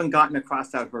we haven't gotten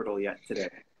across that hurdle yet today.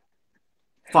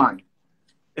 Fine.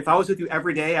 If I was with you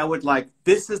every day, I would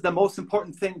this is the most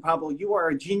important thing, Pablo. You are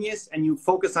a genius and you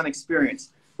focus on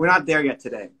experience. We're not there yet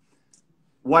today.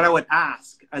 what I would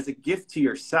ask as a gift to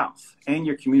yourself and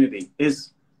your community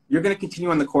is you're going to continue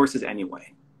on the courses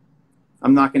anyway.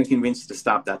 I'm not going to convince you to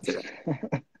stop that today.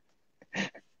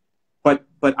 But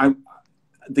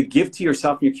the gift to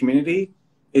yourself and your community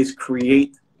is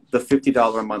create the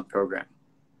 $50 a month program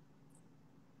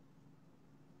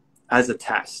as a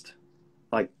test.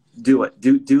 Like, do it.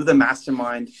 Do the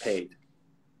mastermind paid.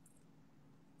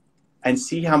 And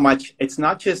see how much, it's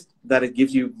not just that it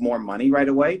gives you more money right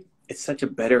away. It's such a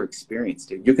better experience,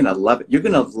 dude. You're going to love it. You're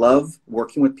going to love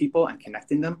working with people and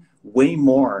connecting them way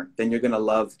more than you're going to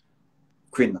love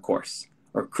creating the course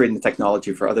or creating the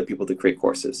technology for other people to create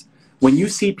courses. When you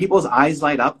see people's eyes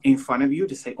light up in front of you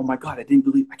to say, oh my God, I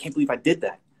can't believe I did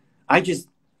that. I just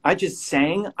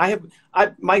sang.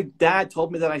 My dad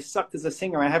told me that I sucked as a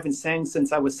singer. I haven't sang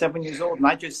since I was 7 years old. And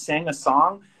I just sang a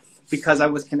song because I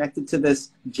was connected to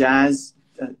this jazz,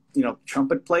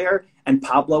 trumpet player, and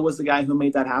Pablo was the guy who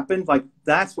made that happen. Like,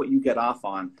 that's what you get off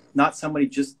on, not somebody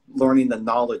just learning the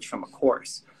knowledge from a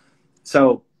course.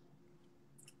 So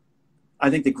I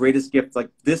think the greatest gift, like,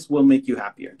 this will make you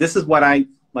happier. This is what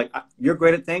you're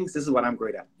great at things. This is what I'm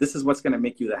great at. This is what's going to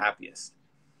make you the happiest.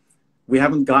 We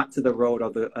haven't got to the road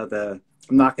of the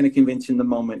I'm not going to convince you in the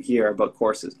moment here about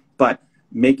courses, but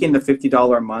making the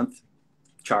 $50 a month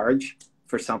charge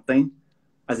for something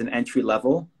as an entry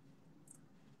level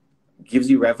gives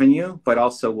you revenue, but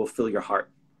also will fill your heart.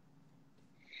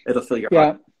 It'll fill your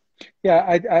heart.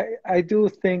 Yeah, I do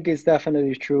think it's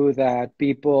definitely true that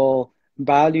people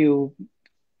value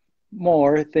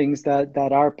more things that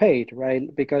are paid,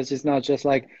 right? Because it's not just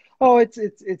like, oh,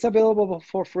 it's available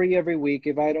for free every week.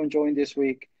 If I don't join this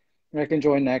week, I can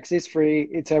join next. It's free.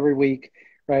 It's every week,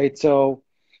 right? So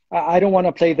I don't want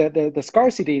to play the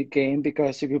scarcity game,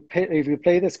 because if you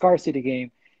play the scarcity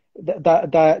game,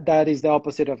 that is the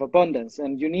opposite of abundance.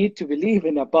 And you need to believe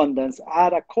in abundance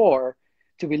at a core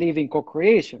to believe in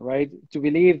co-creation, right? To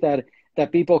believe that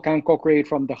people can co-create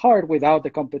from the heart without the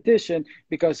competition.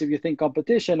 Because if you think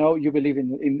competition, you believe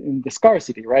in the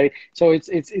scarcity, right? So it's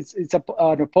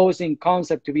an opposing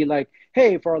concept to be like,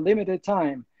 hey, for a limited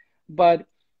time. But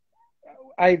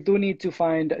I do need to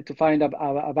find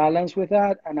a balance with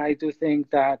that, and I do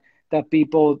think that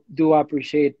people do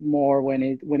appreciate more when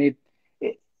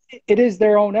it is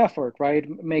their own effort, right?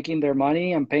 Making their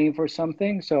money and paying for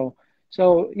something. So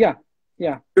yeah.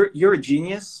 You're a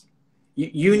genius.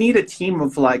 You need a team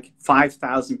of like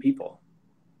 5,000 people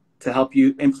to help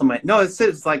you implement. No,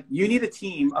 it's like you need a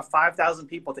team of 5,000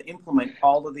 people to implement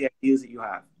all of the ideas that you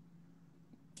have.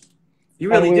 You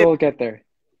really and we do. will get there.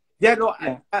 Yeah, no,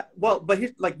 yeah. But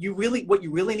here's, like, what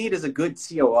you really need is a good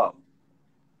COO.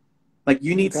 Like,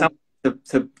 you need someone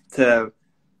to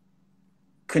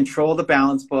control the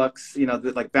balance books,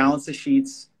 balance the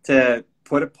sheets, to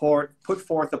put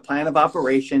forth a plan of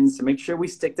operations, to make sure we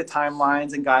stick to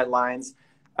timelines and guidelines,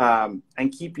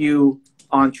 and keep you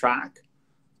on track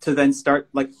to then start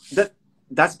like that.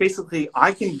 That's basically,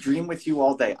 I can dream with you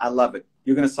all day. I love it.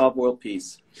 You're going to solve world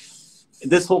peace.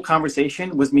 This whole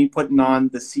conversation was me putting on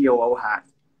the COO hat,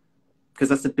 because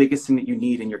that's the biggest thing that you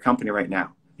need in your company right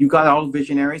now. You got all the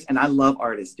visionaries, and I love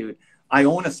artists, dude. I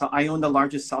own the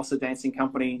largest salsa dancing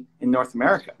company in North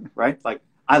America, right? Like,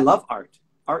 I love art.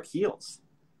 Art heals,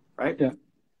 right? Yeah.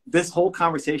 This whole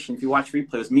conversation, if you watch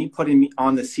replay, was me putting me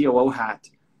on the COO hat,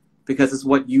 because it's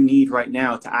what you need right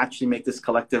now to actually make this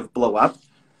collective blow up,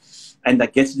 and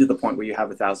that gets you to the point where you have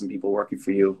 1,000 people working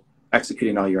for you,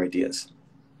 executing all your ideas.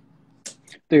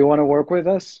 Do you want to work with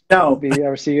us? No. Be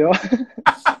our CEO?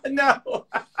 No.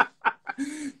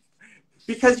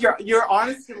 Because you're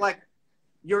honestly like,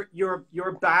 you're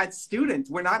a bad student.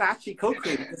 We're not actually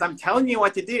co-creating, because I'm telling you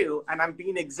what to do and I'm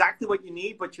being exactly what you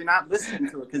need, but you're not listening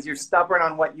to it because you're stubborn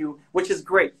on which is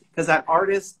great, because that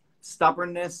artist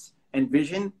stubbornness and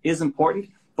vision is important,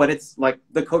 but it's like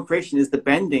the co-creation is the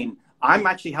bending. I'm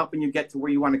actually helping you get to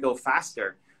where you want to go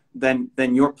faster than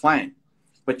your plan,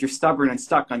 but you're stubborn and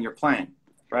stuck on your plan,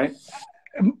 right?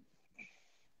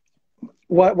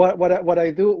 What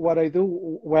I do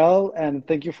well, and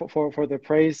thank you for the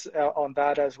praise on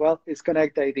that as well, is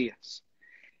connect ideas.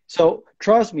 So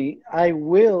trust me, I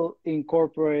will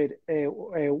incorporate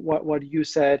what you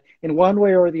said in one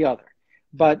way or the other.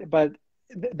 But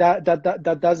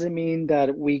that doesn't mean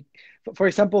that we, for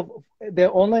example, the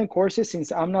online courses,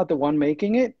 since I'm not the one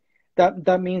making it,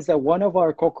 that means that one of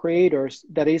our co-creators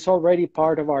that is already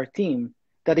part of our team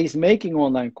that is making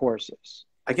online courses.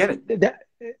 I get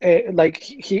it. Like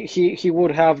he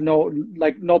would have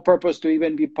no purpose to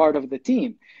even be part of the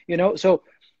team, so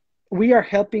we are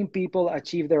helping people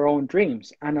achieve their own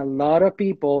dreams, and a lot of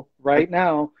people right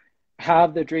now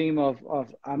have the dream of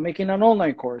I'm making an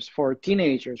online course for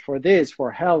teenagers, for this,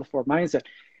 for health, for mindset,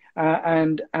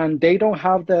 and they don't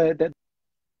have the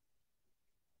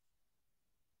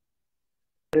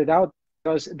put it out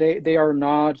because they are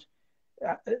not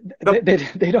uh, But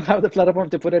they don't have the platform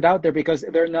to put it out there because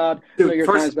they're not New dude, York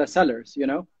first, Times bestsellers, you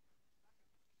know?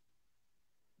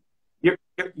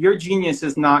 your genius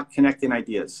is not connecting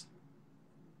ideas.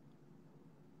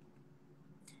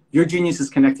 Your genius is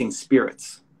connecting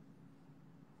spirits.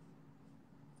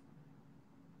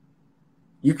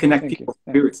 You connect Thank you. people's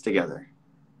Thank you. spirits together.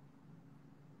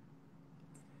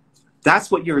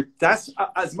 That's what you're, that's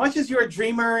as much as you're a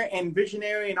dreamer and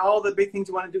visionary and all the big things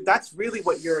you want to do, that's really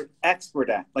what you're expert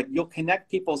at. Like you'll connect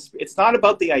people's, it's not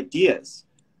about the ideas.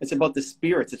 It's about the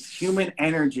spirits. It's human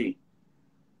energy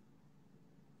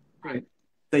Right.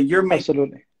 that you're making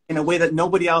Absolutely. in a way that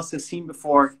nobody else has seen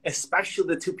before, especially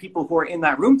the two people who are in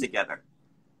that room together.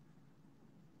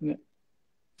 Yeah.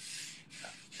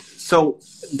 So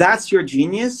that's your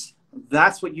genius.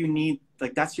 That's what you need.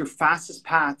 Like that's your fastest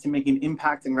path to making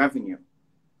impact and revenue.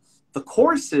 The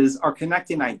courses are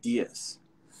connecting ideas.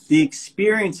 The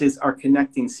experiences are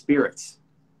connecting spirits.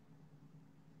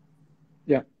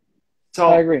 Yeah. I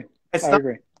So agree. it's I not,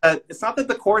 agree. it's not that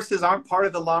the courses aren't part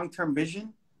of the long-term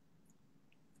vision,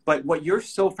 but what you're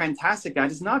so fantastic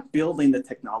at is not building the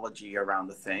technology around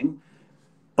the thing,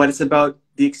 but it's about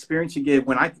the experience you give.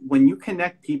 When you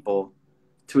connect people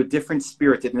to a different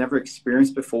spirit they've never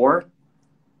experienced before,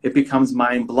 it becomes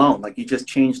mind blown. Like you just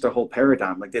changed their whole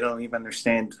paradigm. Like they don't even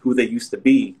understand who they used to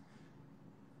be.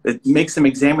 It makes them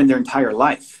examine their entire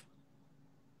life.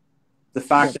 The Yeah.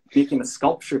 fact that making a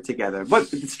sculpture together,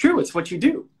 but it's true. It's what you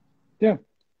do. Yeah.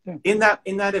 Yeah. In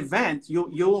that event,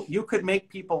 you could make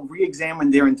people re-examine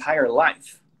their entire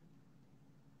life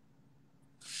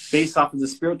based off of the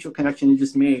spiritual connection you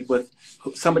just made with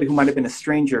somebody who might have been a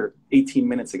stranger 18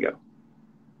 minutes ago.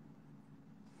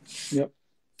 Yep.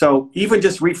 So even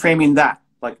just reframing that,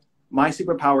 like my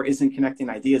superpower isn't connecting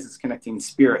ideas, it's connecting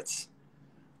spirits.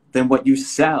 Then what you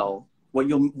sell, what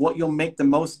you'll make the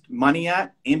most money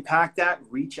at, impact at,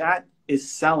 reach at,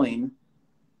 is selling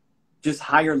just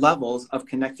higher levels of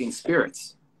connecting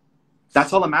spirits.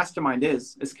 That's all a mastermind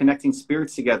is connecting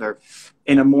spirits together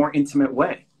in a more intimate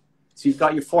way. So you've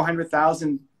got your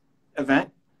 400,000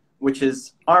 event, which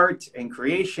is art and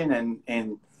creation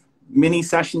and mini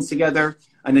sessions together.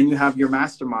 And then you have your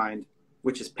mastermind,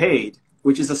 which is paid,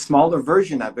 which is a smaller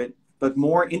version of it, but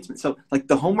more intimate. So like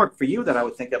the homework for you that I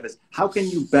would think of is how can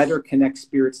you better connect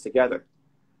spirits together?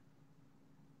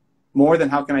 More than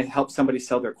how can I help somebody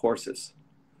sell their courses?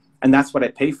 And that's what I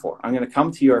pay for. I'm going to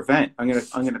come to your event. I'm going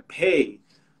to pay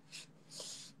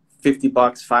 $50,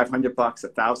 $500,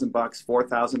 $1,000,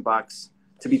 $4,000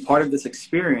 to be part of this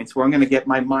experience where I'm going to get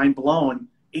my mind blown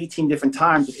 18 different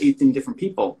times with 18 different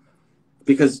people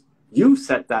because you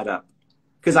set that up.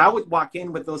 Because I would walk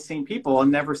in with those same people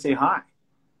and never say hi.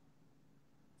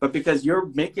 But because you're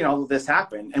making all of this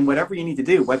happen and whatever you need to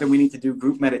do, whether we need to do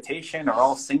group meditation or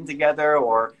all sing together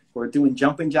or we're doing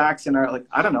jumping jacks and like,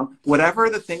 I don't know, whatever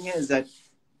the thing is that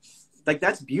like,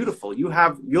 that's beautiful.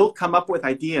 You'll come up with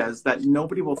ideas that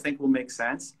nobody will think will make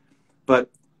sense, but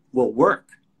will work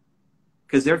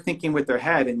because they're thinking with their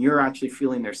head and you're actually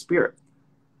feeling their spirit.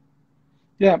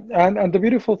 Yeah. And the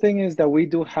beautiful thing is that we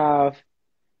do have,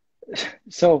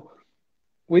 so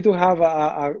we do have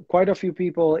quite a few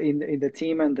people in the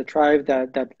team and the tribe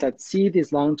that see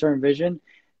this long-term vision,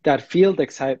 that feel the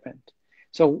excitement.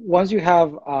 So once you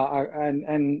have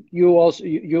and you also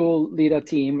you'll lead a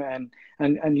team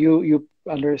and you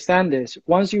understand this.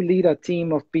 Once you lead a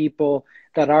team of people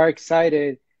that are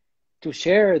excited to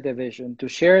share the vision, to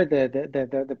share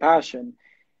the passion,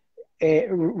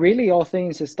 really all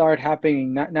things start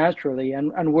happening naturally,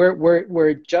 and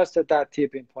we're just at that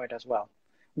tipping point as well,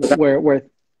 where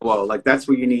Well, like that's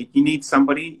where you need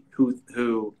somebody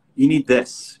who you need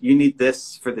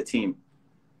this for the team.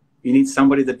 You need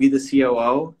somebody to be the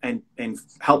COO and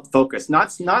help focus,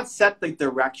 not set the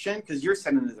direction because you're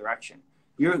setting the direction.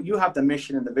 You have the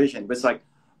mission and the vision, but it's like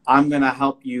I'm gonna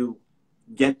help you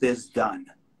get this done.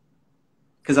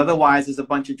 Because otherwise, there's a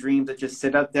bunch of dreams that just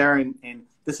sit out there, and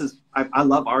this is I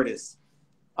love artists.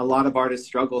 A lot of artists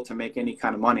struggle to make any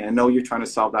kind of money. I know you're trying to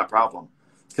solve that problem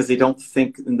because they don't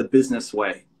think in the business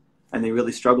way, and they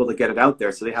really struggle to get it out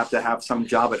there. So they have to have some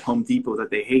job at Home Depot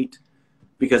that they hate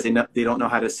because they don't know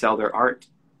how to sell their art.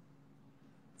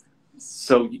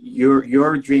 So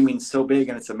you're dreaming so big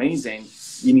and it's amazing.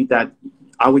 You need that.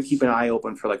 I would keep an eye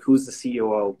open for like who's the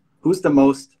COO, who's the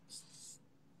most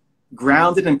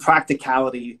grounded in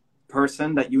practicality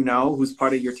person that you know who's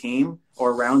part of your team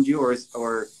or around you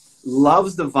or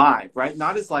loves the vibe, right?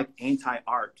 Not as like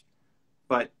anti-art,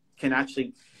 but can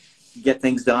actually get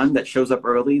things done, that shows up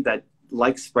early, that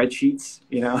likes spreadsheets,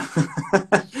 you know,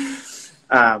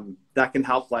 that can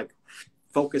help like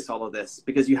focus all of this,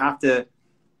 because you have to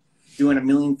doing a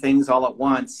million things all at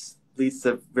once leads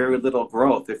to very little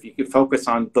growth. If you could focus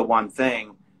on the one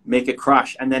thing, make it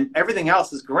crush, and then everything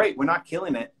else is great. We're not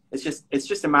killing it. It's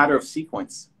just a matter of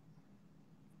sequence.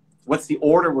 What's the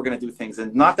order we're going to do things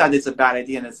in? Not that it's a bad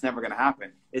idea and it's never going to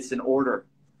happen. It's an order.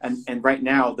 And right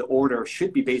now the order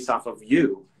should be based off of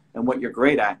you and what you're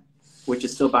great at, which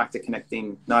is still back to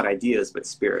connecting, not ideas, but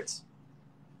spirits.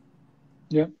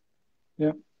 Yeah.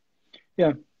 Yeah.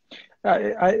 Yeah.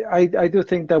 I do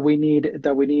think that we need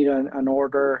an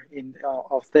order in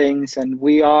of things, and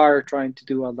we are trying to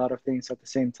do a lot of things at the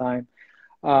same time,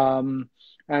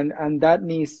 and that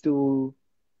needs to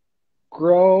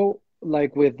grow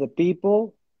like with the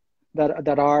people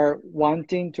that are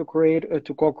wanting to create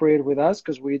to co-create with us,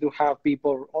 because we do have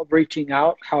people reaching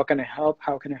out. How can I help?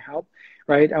 How can I help?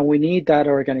 Right, and we need that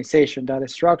organization, that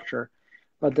structure,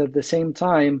 but at the same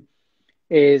time,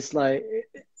 is like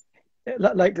I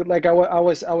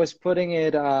was putting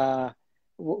it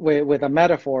with a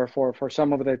metaphor for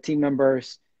some of the team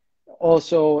members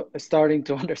also starting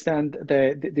to understand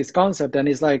this concept. And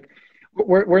it's like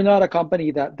we're not a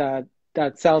company that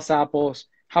sells apples.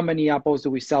 How many apples do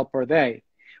we sell per day?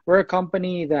 We're a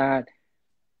company that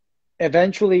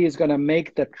eventually is going to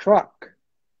make the truck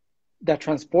that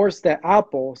transports the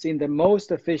apples in the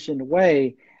most efficient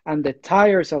way, and the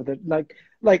tires of the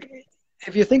like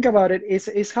if you think about it,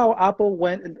 it's how Apple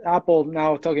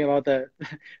now talking about the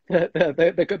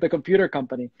computer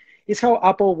company. It's how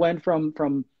Apple went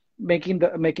from making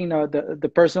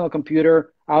the personal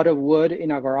computer out of wood in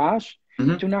a garage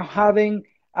to now having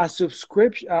a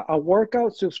subscription, a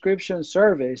workout subscription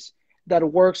service that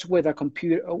works with a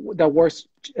computer, that works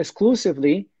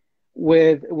exclusively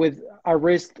with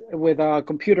a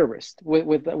computer wrist,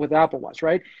 with Apple Watch,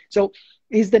 right? So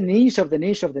is the niche of the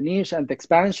niche of the niche, and the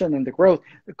expansion and the growth.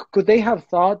 Could they have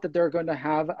thought that they're going to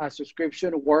have a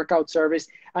subscription workout service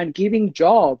and giving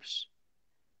jobs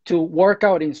to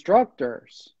workout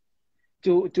instructors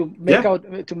to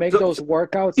make those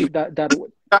workouts that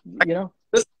you know?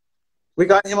 We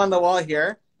got him on the wall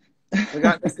here. We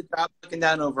got Mr. Job looking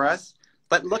down over us.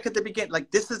 But look at the beginning.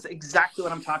 Like, this is exactly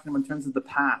what I'm talking about in terms of the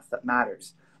path that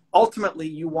matters. Ultimately,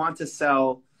 you want to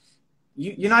sell.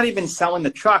 You're not even selling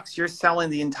the trucks. You're selling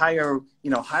the entire,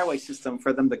 highway system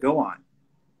for them to go on.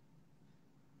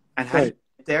 And how do you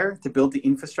get there to build the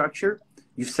infrastructure?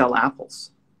 You sell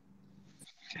apples.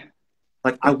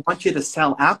 Like, I want you to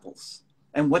sell apples.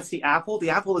 And what's the apple? The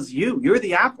apple is you. You're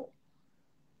the apple.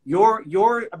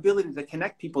 Your ability to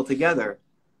connect people together,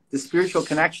 the spiritual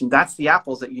connection, that's the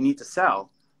apples that you need to sell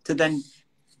to then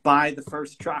buy the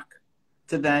first truck,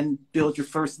 to then build your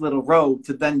first little road,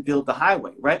 to then build the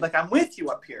highway, right? Like, I'm with you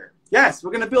up here. Yes,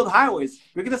 we're going to build highways.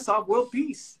 We're going to solve world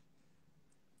peace.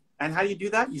 And how do you do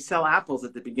that? You sell apples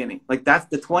at the beginning. Like, that's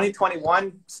the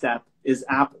 2021 step, is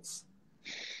apples.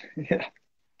 Yeah.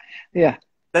 Yeah.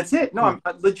 That's it. No,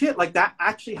 I'm legit. Like, that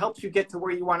actually helps you get to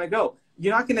where you want to go.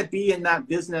 You're not going to be in that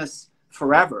business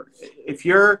forever. If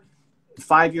you're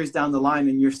 5 years down the line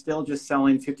and you're still just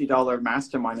selling $50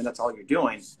 mastermind and that's all you're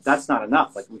doing, that's not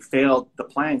enough. Like, we failed the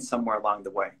plan somewhere along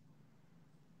the way,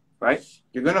 right?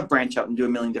 You're going to branch out and do a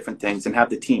million different things and have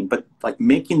the team, but like,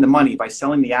 making the money by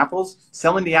selling the apples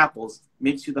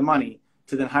makes you the money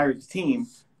to then hire the team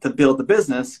to build the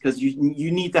business, because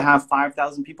you need to have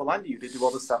 5,000 people under you to do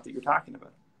all the stuff that you're talking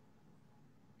about.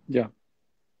 Yeah.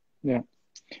 Yeah.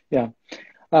 Yeah.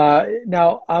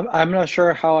 Now I'm not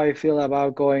sure how I feel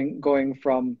about going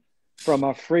from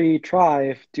a free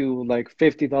trial to like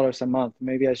 $50 a month.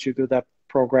 Maybe I should do that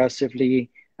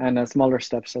progressively and at smaller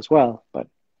steps as well. But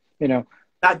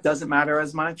that doesn't matter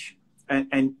as much.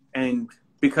 And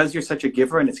because you're such a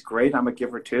giver, and it's great, I'm a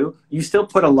giver too, you still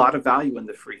put a lot of value in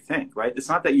the free thing, right? It's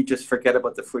not that you just forget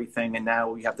about the free thing and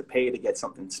now you have to pay to get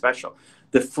something special.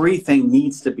 The free thing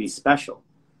needs to be special,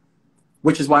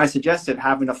 which is why I suggested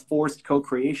having a forced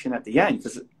co-creation at the end,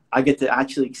 because I get to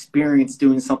actually experience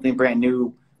doing something brand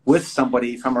new with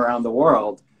somebody from around the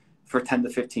world for 10 to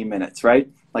 15 minutes,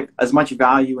 right? Like, as much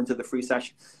value into the free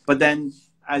session. But then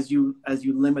as you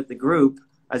limit the group,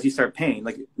 as you start paying,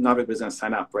 like, not everybody's going to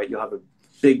sign up, right? You'll have a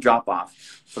big drop off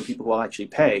from people who will actually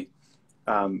pay.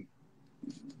 Then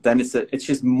it's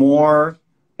just more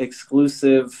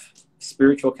exclusive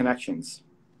spiritual connections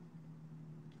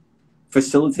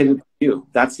facilitated by you.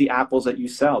 That's the apples that you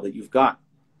sell, that you've got.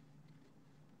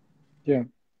 Yeah.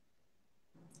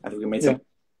 I think we made some.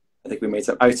 I think we made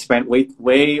some. I spent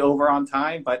way over on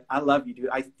time, but I love you, dude.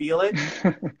 I feel it.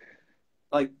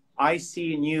 Like I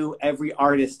see in you every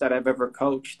artist that I've ever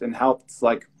coached and helped.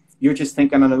 Like you're just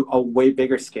thinking on a way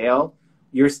bigger scale.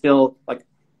 You're still like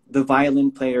the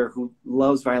violin player who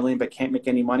loves violin but can't make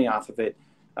any money off of it.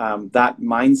 That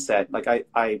mindset, like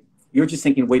you're just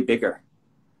thinking way bigger.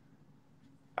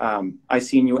 I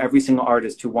see in you every single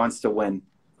artist who wants to win,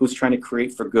 who's trying to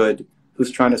create for good,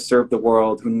 who's trying to serve the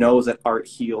world, who knows that art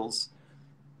heals,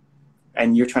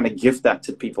 and you're trying to gift that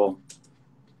to people.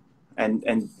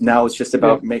 And now it's just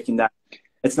about making that.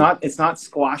 It's not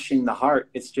squashing the heart.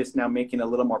 It's just now making it a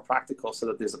little more practical so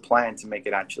that there's a plan to make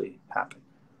it actually happen.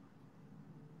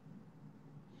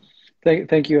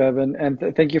 Thank you, Evan, and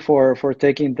thank you for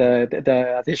taking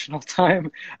the additional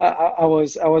time. I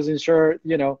wasn't sure,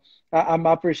 you know, I'm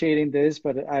appreciating this,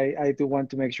 but I do want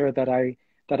to make sure that I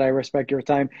respect your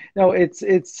time. No, it's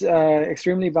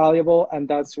extremely valuable, and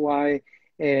that's why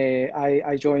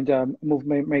I joined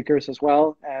Movement Makers as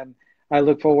well, and I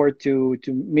look forward to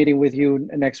meeting with you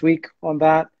next week on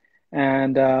that.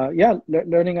 And yeah,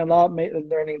 learning a lot,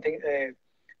 learning things,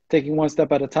 taking one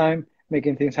step at a time,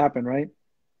 making things happen, right?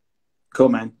 Cool,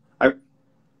 man.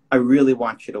 I really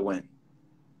want you to win.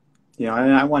 You know,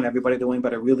 I want everybody to win,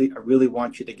 but I really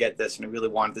want you to get this, and I really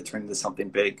want it to turn into something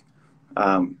big.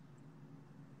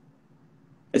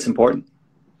 It's important.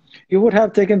 You would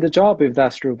have taken the job if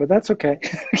that's true, but that's okay.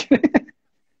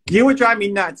 You would drive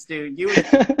me nuts, dude. You would.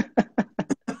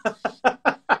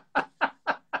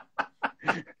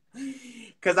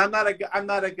 Because I'm not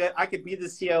a good. I could be the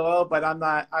COO, but I'm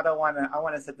not. I don't want to. I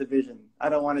want to set the vision. I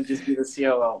don't want to just be the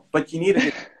COO. But you need a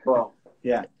good COO.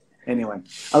 Yeah. Anyway,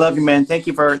 I love you, man. Thank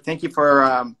you for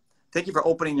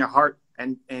opening your heart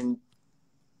and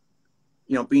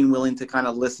you know, being willing to kind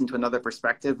of listen to another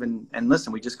perspective and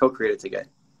listen. We just co-created together.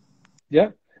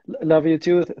 Yeah. Love you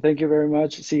too. Thank you very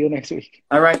much. See you next week.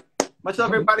 All right. Much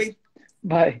love, everybody.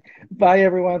 Bye. Bye,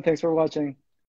 everyone. Thanks for watching.